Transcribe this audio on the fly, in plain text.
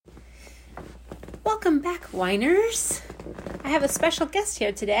Welcome back, whiners. I have a special guest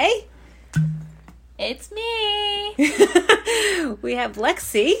here today. It's me. We have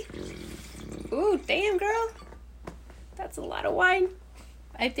Lexi. Ooh, damn, girl. That's a lot of wine.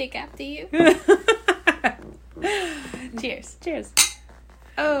 I take after you. Cheers. Cheers.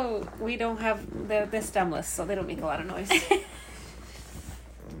 Oh, we don't have... They're stemless, so they don't make a lot of noise.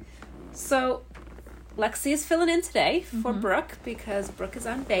 So, Lexi is filling in today for Brooke because Brooke is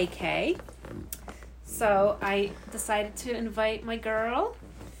on vacay. So, I decided to invite my girl,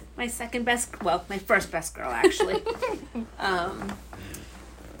 my first best girl, actually.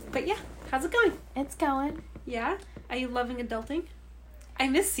 But yeah, how's it going? It's going. Yeah? Are you loving adulting? I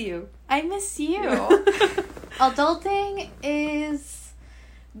miss you. I miss you. Adulting is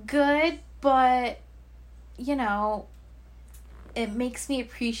good, but, you know, it makes me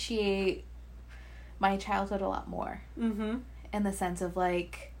appreciate my childhood a lot more. Mm-hmm. In the sense of,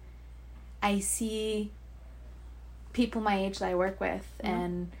 like, I see people my age that I work with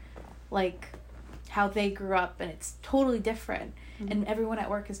and, like, how they grew up, and it's totally different. Mm-hmm. And everyone at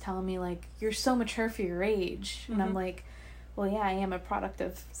work is telling me, like, you're so mature for your age. And I'm like, well, yeah, I am a product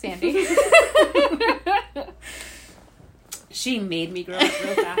of Sandy. She made me grow up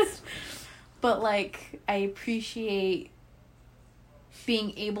real fast. But, like, I appreciate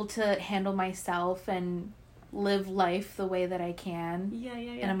being able to handle myself and live life the way that I can. Yeah.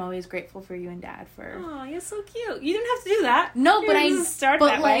 And I'm always grateful for you and Dad for... Oh, you're so cute. You didn't have to do that. No, but I start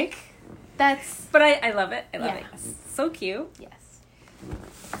that like, way. That's... But I love it. I love it. Yes. So cute. Yes.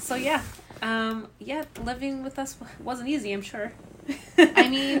 So, yeah. Living with us wasn't easy, I'm sure. I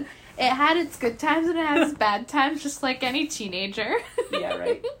mean, it had its good times and it had its bad times, just like any teenager. Yeah,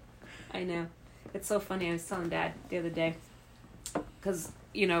 right. I know. It's so funny. I was telling Dad the other day, because,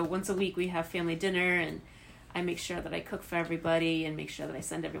 you know, once a week we have family dinner, and I make sure that I cook for everybody and make sure that I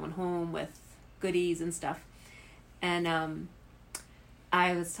send everyone home with goodies and stuff. And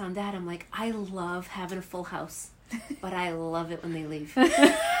I was telling Dad, I'm like, I love having a full house, but I love it when they leave.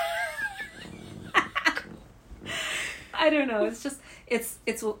 I don't know. It's just,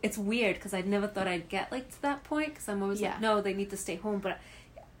 it's weird, because I never thought I'd get, like, to that point, because I'm always like, no, they need to stay home. But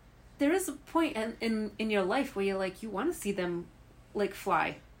there is a point in your life where you're like, you want to see them, like,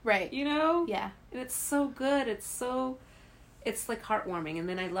 fly. Right. You know? Yeah. And it's so good. It's like heartwarming. And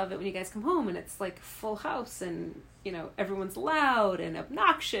then I love it when you guys come home and it's like full house and, you know, everyone's loud and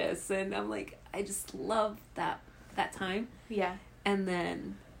obnoxious. And I'm like, I just love that time. Yeah. And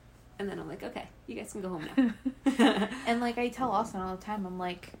then I'm like, okay, you guys can go home now. And, like, I tell Austin all the time, I'm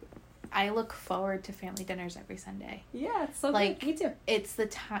like, I look forward to family dinners every Sunday. Yeah, it's so like, good. Me too. It's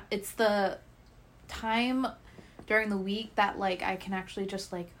the time during the week that, like, I can actually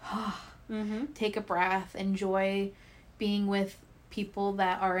just, like, take a breath, enjoy being with people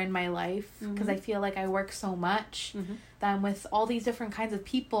that are in my life, because I feel like I work so much that I'm with all these different kinds of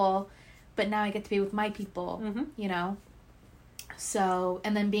people, but now I get to be with my people, you know? So,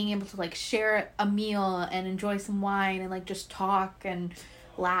 and then being able to, like, share a meal and enjoy some wine and, like, just talk and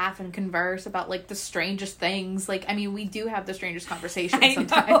laugh and converse about, like, the strangest things. Like, I mean, we do have the strangest conversations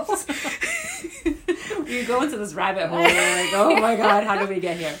sometimes. You go into this rabbit hole and you're like, oh my God, how did we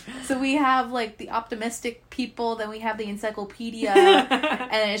get here? So we have, like, the optimistic people, then we have the encyclopedia,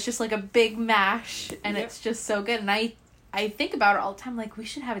 and it's just, like, a big mash, and it's just so good. And I think about it all the time, like, we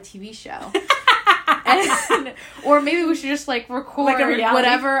should have a TV show. Or maybe we should just, like, record like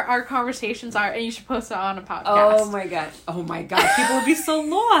whatever our conversations are, and you should post it on a podcast. Oh my God. People would be so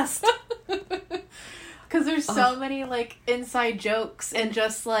lost. Because there's so many, like, inside jokes and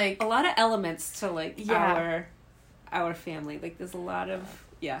just, like... a lot of elements to, like, our family. Like, there's a lot of...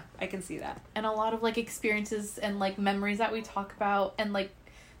 Yeah, I can see that. And a lot of, like, experiences and, like, memories that we talk about. And, like,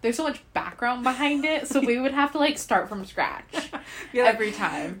 there's so much background behind it. So we would have to, like, start from scratch every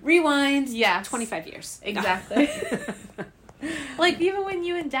time. Rewind. Yeah. 25 years. Exactly. Like, even when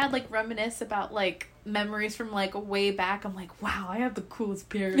you and Dad, like, reminisce about, like, memories from, like, way back, I'm like, wow, I have the coolest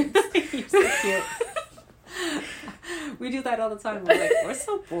parents. You're so cute. We do that all the time. We're like, we're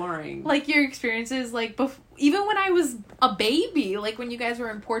so boring. Like, your experiences, like, even when I was a baby, like, when you guys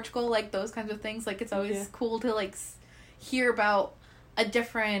were in Portugal, like, those kinds of things, like, it's always cool to, like, hear about a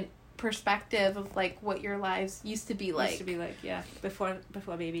different perspective of, like, what your lives used to be like. Before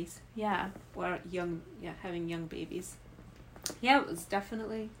babies. Yeah. Or having young babies. Yeah, it was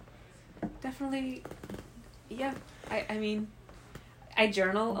definitely, yeah. I mean, I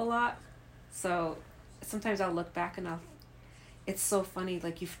journal a lot, so sometimes I'll look back and it's so funny,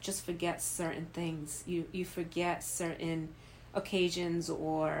 like, you just forget certain things. You forget certain occasions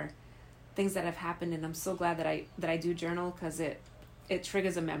or things that have happened, and I'm so glad that I do journal, because it it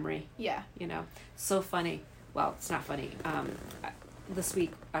triggers a memory. Yeah. You know, so funny. Well, it's not funny. This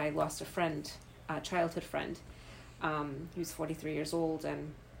week I lost a friend, a childhood friend. He was 43 years old,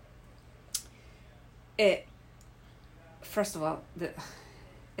 and first of all,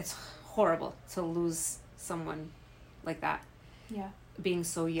 it's horrible to lose someone like that. Yeah. Being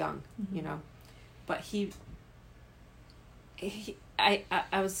so young, Mm-hmm. you know, but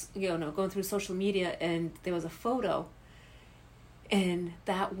I was, you know, going through social media, and there was a photo, and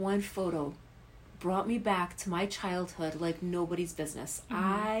that one photo brought me back to my childhood like nobody's business. Mm-hmm.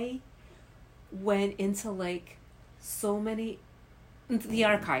 I went into like so many, the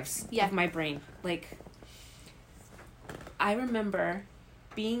archives of my brain. Like, I remember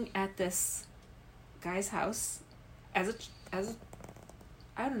being at this guy's house as a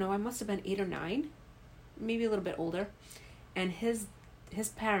I don't know, I must have been 8 or 9, maybe a little bit older, and his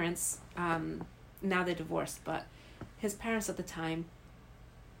parents, now they're divorced, but his parents at the time,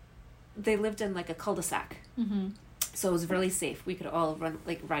 they lived in like a cul-de-sac. Mm-hmm. So it was really safe. We could all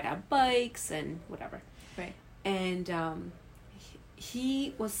ride our bikes and whatever. Right. And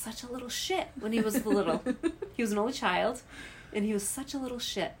he was such a little shit when he was little. He was an only child, and he was such a little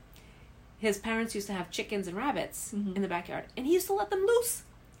shit. His parents used to have chickens and rabbits Mm-hmm. in the backyard, and he used to let them loose.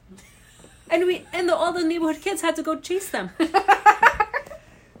 And all the neighborhood kids had to go chase them.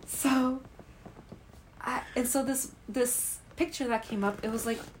 So this picture that came up, it was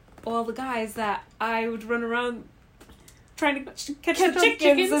like all the guys that I would run around trying to catch the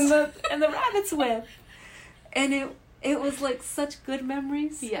chickens and the rabbits with. And it was like such good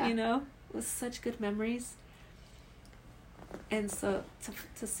memories, you know? It was such good memories. And so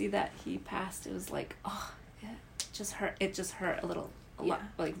to see that he passed, it was like, oh, it just hurt. It just hurt a lot,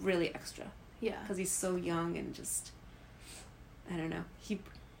 like really extra. Yeah. Because he's so young and just, I don't know.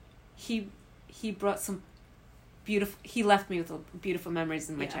 He brought some beautiful. He left me with beautiful memories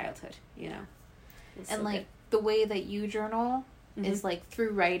in my childhood. You know. And so like the way that you journal is like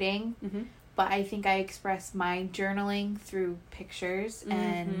through writing. Mm-hmm. But I think I express my journaling through pictures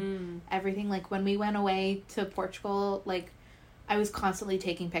and everything. Like when we went away to Portugal, like I was constantly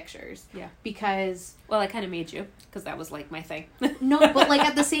taking pictures. Yeah. Because... Well, I kind of made you, because that was like my thing. No, but like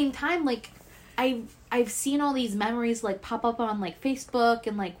at the same time, like I've seen all these memories like pop up on like Facebook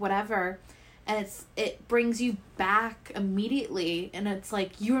and like whatever. And it brings you back immediately. And it's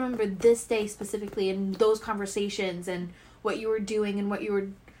like you remember this day specifically and those conversations and what you were doing and what you were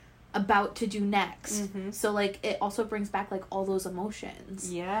about to do next. Mm-hmm. So like it also brings back like all those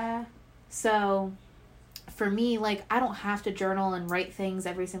emotions. Yeah. So for me, like I don't have to journal and write things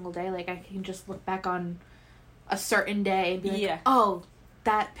every single day. Like I can just look back on a certain day and be like, oh,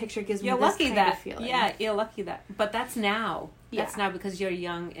 that picture gives me this kind of feeling. Yeah, you're lucky that. But that's now. That's now because you're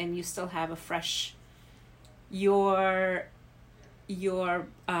young and you still have a fresh your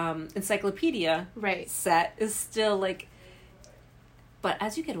encyclopedia set is still like. But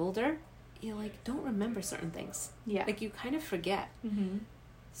as you get older, you like don't remember certain things. Yeah. Like you kind of forget. Mm-hmm.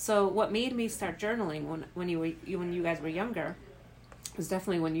 So what made me start journaling when you guys were younger was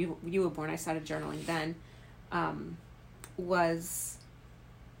definitely when you were born. I started journaling then. Was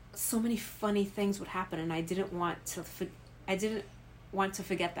so many funny things would happen, and I didn't want to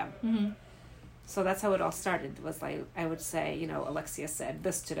forget them. Mm-hmm. So that's how it all started. Was like I would say, you know, Alexia said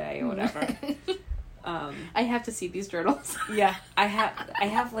this today or whatever. I have to see these journals. Yeah, I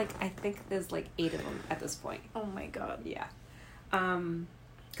have like I think there's like 8 of them at this point. Oh my god. Yeah.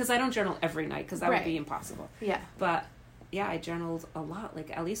 Because I don't journal every night because that would be impossible. Yeah. But yeah, I journaled a lot,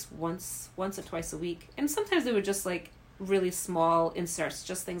 like at least once or twice a week, and sometimes they were just like really small inserts,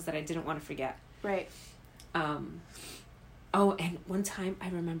 just things that I didn't want to forget. Right. Oh, and one time I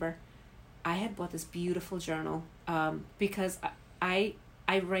remember I had bought this beautiful journal because I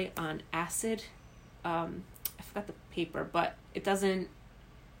write on acid. I forgot the paper, but it doesn't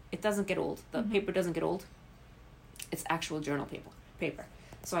get old. The paper doesn't get old. It's actual journal paper.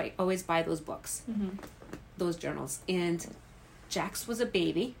 So I always buy those books, those journals. And Jax was a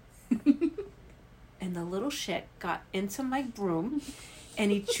baby, and the little shit got into my broom,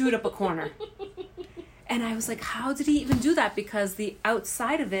 and he chewed up a corner. And I was like, how did he even do that? Because the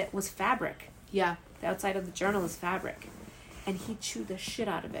outside of it was fabric. Yeah. The outside of the journal is fabric. And he chewed the shit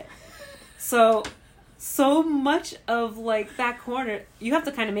out of it. So much of like that corner, you have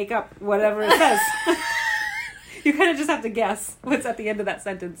to kind of make up whatever it says. You kind of just have to guess what's at the end of that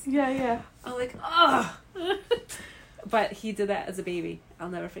sentence. Yeah. I'm like, oh. But he did that as a baby. I'll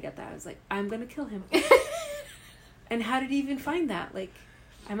never forget that. I was like, I'm going to kill him. And how did he even find that? Like,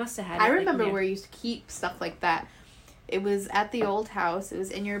 I must have had it. I remember where you used to keep stuff like that. It was at the old house. It was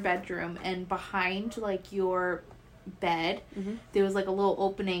in your bedroom. And behind, like, your bed. Mm-hmm. There was like a little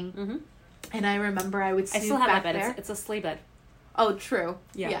opening. Mm-hmm. And I remember I would sneak I still have back that bed. there. It's a sleigh bed. Oh, true.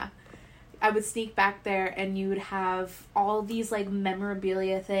 Yeah. I would sneak back there and you would have all these like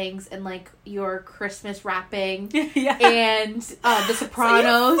memorabilia things and like your Christmas wrapping Yeah. and The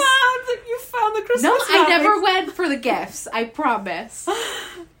Sopranos. So you found the Christmas No, I wrappings. never went for the gifts. I promise.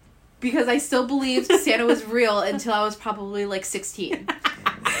 Because I still believed Santa was real until I was probably like 16.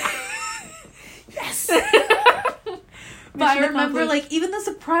 Yes. But I remember like even the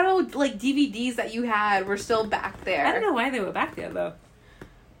Soprano like DVDs that you had were still back there. I don't know why they were back there though.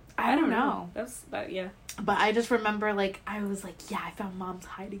 I don't know. That's yeah. But I just remember like I was like, yeah, I found Mom's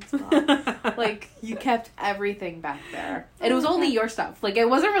hiding spot. Like you kept everything back there. And it was only your stuff. Like it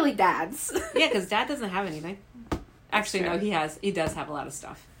wasn't really Dad's. Yeah, because Dad doesn't have anything. Actually, Sure. no, he does have a lot of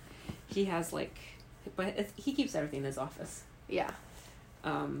stuff. He has like, but he keeps everything in his office. Yeah.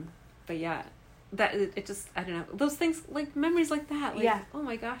 But yeah, that it just, I don't know, those things, like memories like that, like, Yeah. oh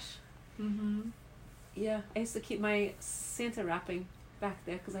my gosh. Mm-hmm. Yeah, I used to keep my Santa wrapping back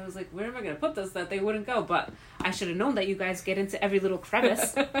there because I was like, where am I going to put this that they wouldn't go? But I should have known that you guys get into every little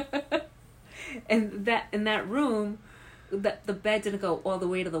crevice. And that in that room, that the bed didn't go all the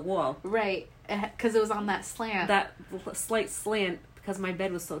way to the wall. Right. Because it was on that slant. That slight slant, because my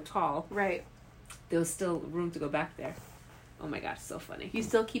bed was so tall, Right. there was still room to go back there. Oh my gosh, so funny. You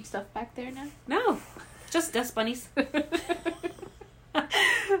still keep stuff back there now? No, just dust bunnies.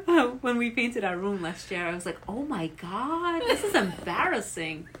 When we painted our room last year, I was like, oh my god, this is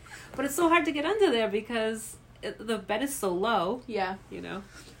embarrassing. But it's so hard to get under there because the bed is so low, Yeah. you know.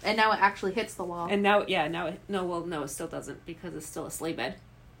 And now it actually hits the wall. And now, yeah, now, it still doesn't because it's still a sleigh bed.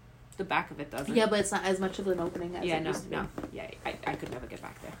 The back of it doesn't. Yeah, but it's not as much of an opening as it used to be. Yeah, I could never get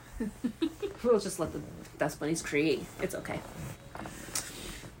back there. We'll just let the dust bunnies create. It's okay.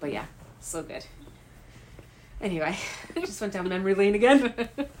 But yeah, so good. Anyway, just went down memory lane again.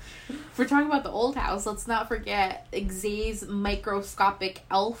 If we're talking about the old house, let's not forget Xavier's microscopic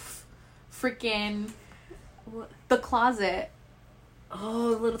elf freaking the closet.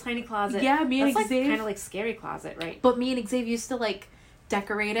 Oh, the little tiny closet. Yeah, me and That's like Xavier. kind of like scary closet, right? But me and Xavier used to like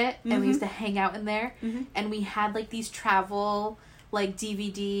decorate it and we Mhm. used to hang out in there. Mm-hmm. And we had like these travel like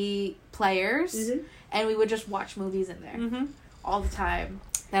DVD players Mhm. and we would just watch movies in there Mm-hmm. all the time.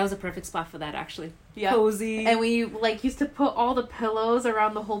 That was a perfect spot for that, actually. Yeah. Cozy. And we like used to put all the pillows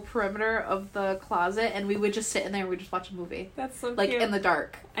around the whole perimeter of the closet and we would just sit in there and we'd just watch a movie. That's so Like cute. in the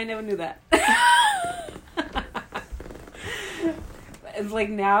dark. I never knew that. It's like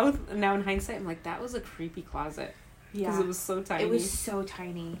now in hindsight, I'm like, that was a creepy closet. Because it was so tiny. It was so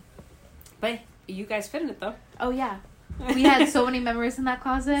tiny. But you guys fit in it, though. Oh yeah. We had so many memories in that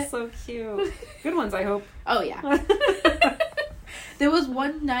closet. So cute. Good ones, I hope. Oh yeah. There was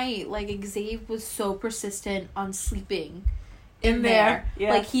one night, like, Xavier was so persistent on sleeping in there.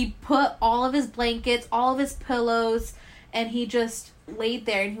 Yeah. Like, he put all of his blankets, all of his pillows, and he just laid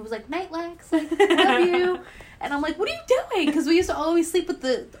there, and he was like, "Night, Lex, like, love you." And I'm like, "What are you doing?" Because we used to always sleep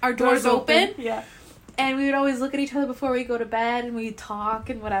with our doors open. Yeah. And we would always look at each other before we go to bed, and we'd talk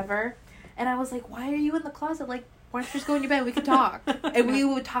and whatever. And I was like, "Why are you in the closet? Like, why don't you just go in your bed? We could talk." And we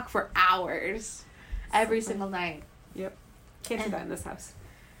would talk for hours every single night. Yep. Can't do that in this house.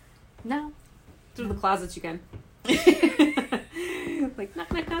 No. Through the closets you can. Like,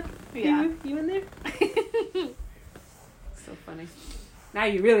 knock, knock, knock. Yeah. You in there? So funny. Now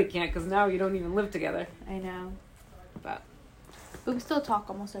you really can't because now you don't even live together. I know. But But we still talk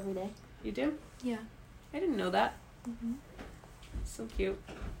almost every day. you do? Yeah. I didn't know that. Mm-hmm. So cute.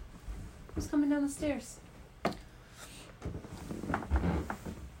 Who's coming down the stairs?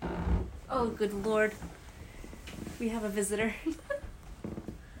 Oh, good lord. We have a visitor.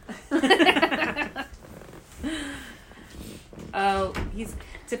 Oh,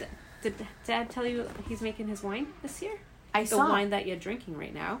 did Dad tell you he's making his wine this year? I The saw. wine that you're drinking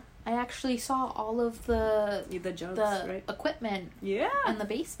right now. I actually saw all of the The jugs, the right? equipment Yeah. in the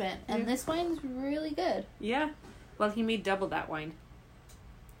basement, and Yeah. this wine's really good. Yeah. Well, he made double that wine.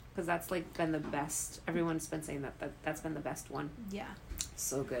 Because that's like been the best. Everyone's been saying that's been the best one. Yeah,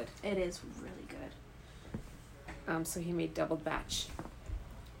 So good. it is really good. So he made double batch.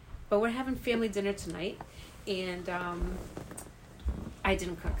 But we're having family dinner tonight, and I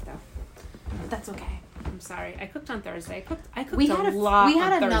didn't cook though. That's okay. I'm sorry. I cooked on Thursday. I cooked We a had lot. we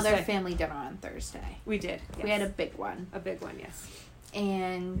had on another Thursday. family dinner on Thursday. We did. Yes. We had a big one, big one. Yes.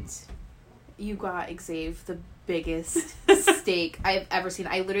 and you got Xavier the biggest steak I've ever seen.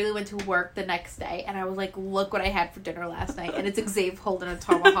 I literally went to work the next day, and I was like, "Look what I had for dinner last night," and it's Xavier holding a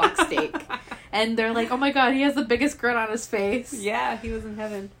tomahawk steak, and they're like, "Oh my god, he has the biggest grin on his face." Yeah, he was in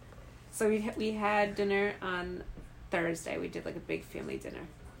heaven. So we had dinner on Thursday we did like a big family dinner.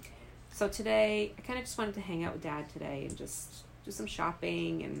 So today I kind of just wanted to hang out with Dad today and just do some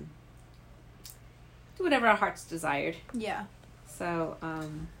shopping and do whatever our hearts desired. Yeah. So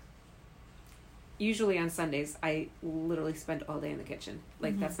usually on Sundays I literally spend all day in the kitchen.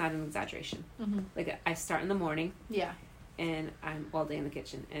 Like that's not an exaggeration. Like I start in the morning. Yeah. And I'm all day in the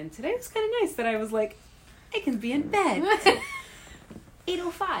kitchen. And today was kind of nice that I was like, I can be in bed.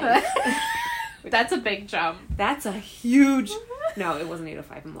 8:05. That's a big jump. That's a huge... No, it wasn't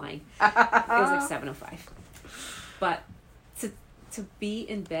 8:05. I'm lying. It was like 7:05. But to be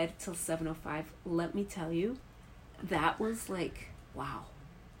in bed till 7:05, let me tell you, that was like, wow.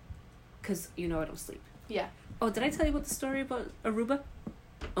 Because, you know, I don't sleep. Yeah. Oh, did I tell you about the story about Aruba?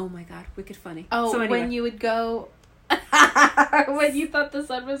 Oh my God, wicked funny. Oh, so anyway. when you would go... when you thought the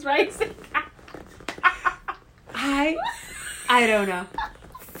sun was rising. I don't know.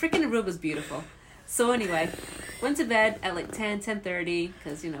 Freaking Aruba's beautiful. So anyway, went to bed at like 10:30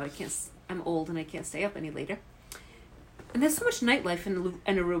 because, you know, I'm old and I can't stay up any later. And there's so much nightlife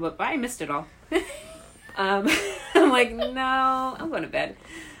in Aruba, but I missed it all. I'm like, no, I'm going to bed.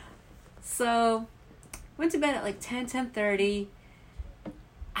 So went to bed at like 10:30.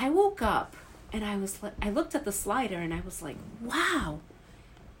 I woke up and I looked at the slider and I was like, wow,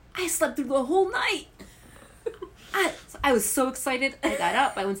 I slept through the whole night. I was so excited. I got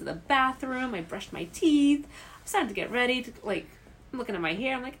up. I went to the bathroom. I brushed my teeth. I started to get ready. I'm looking at my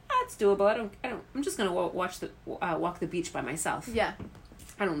hair. I'm like, it's doable. I'm just gonna walk the beach by myself. Yeah.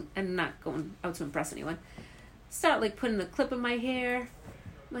 I'm not going out to impress anyone. Start like putting a clip in my hair.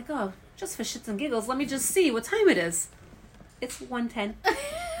 I'm like, oh, just for shits and giggles, let me just see what time it is. It's 1:10.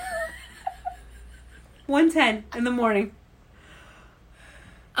 1:10 in the morning.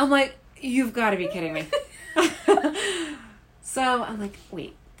 I'm like, you've got to be kidding me. So I'm like,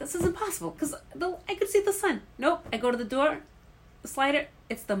 wait, this is impossible because I could see the sun. Nope. I go to the door, the slider,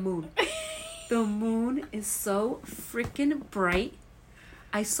 it's the moon. The moon is so freaking bright.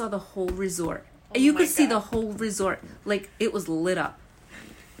 I saw the whole resort. Oh you could see the whole resort. Like, it was lit up.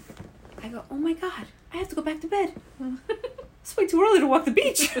 I go, oh my God, I have to go back to bed. It's way too early to walk the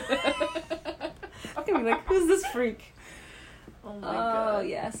beach. I'm gonna be like, who's this freak? Oh my God. Oh,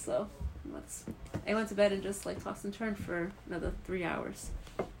 yeah, so I went to bed and just like tossed and turned for another 3 hours.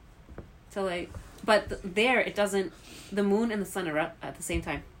 But there it doesn't, the moon and the sun are up at the same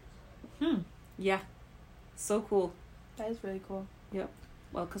time. Yeah. So cool. That is really cool. Yep.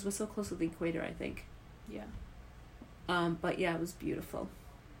 Well, because we're so close to the equator, I think. Yeah. But yeah, it was beautiful.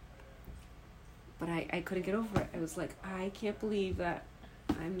 But I couldn't get over it. I was like, I can't believe that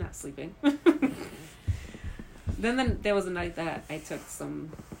I'm not sleeping. Then there was a night that I took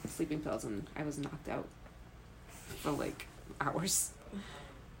some sleeping pills and I was knocked out for like hours.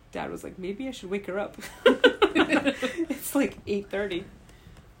 Dad was like, maybe I should wake her up. It's like 8:30.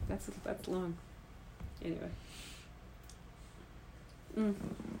 That's long. Anyway.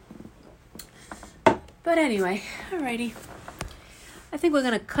 But anyway, alrighty. I think we're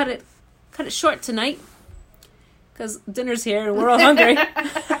gonna cut it short tonight because dinner's here and we're all hungry.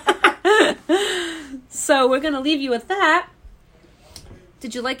 So we're gonna leave you with that.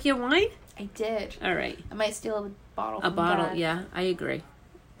 Did you like your wine? I did. All right. I might steal a bottle. A bottle, Dad. Yeah, I agree.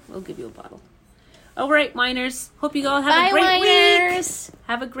 We'll give you a bottle. All right, winers. Hope you all have a great week.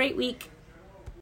 Have a great week.